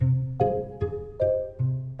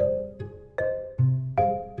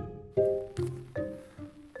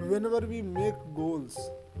whenever we make goals,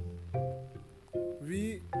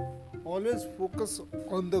 we always focus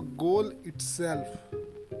on the goal itself.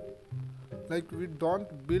 Like we don't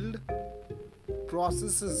build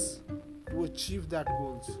processes to achieve that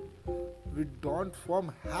goals. We don't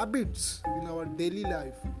form habits in our daily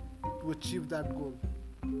life to achieve that goal.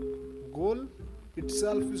 Goal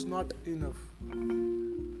itself is not enough.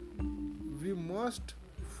 We must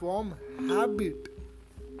form habit,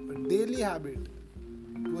 a daily habit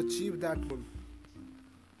to achieve that goal.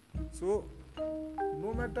 So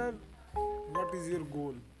no matter what is your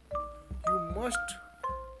goal, you must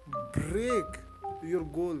break your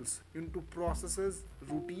goals into processes,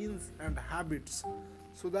 routines, and habits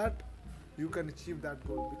so that you can achieve that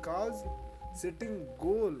goal. Because setting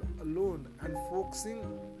goal alone and focusing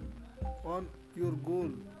on your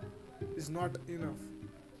goal is not enough.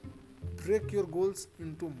 Break your goals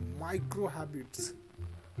into micro habits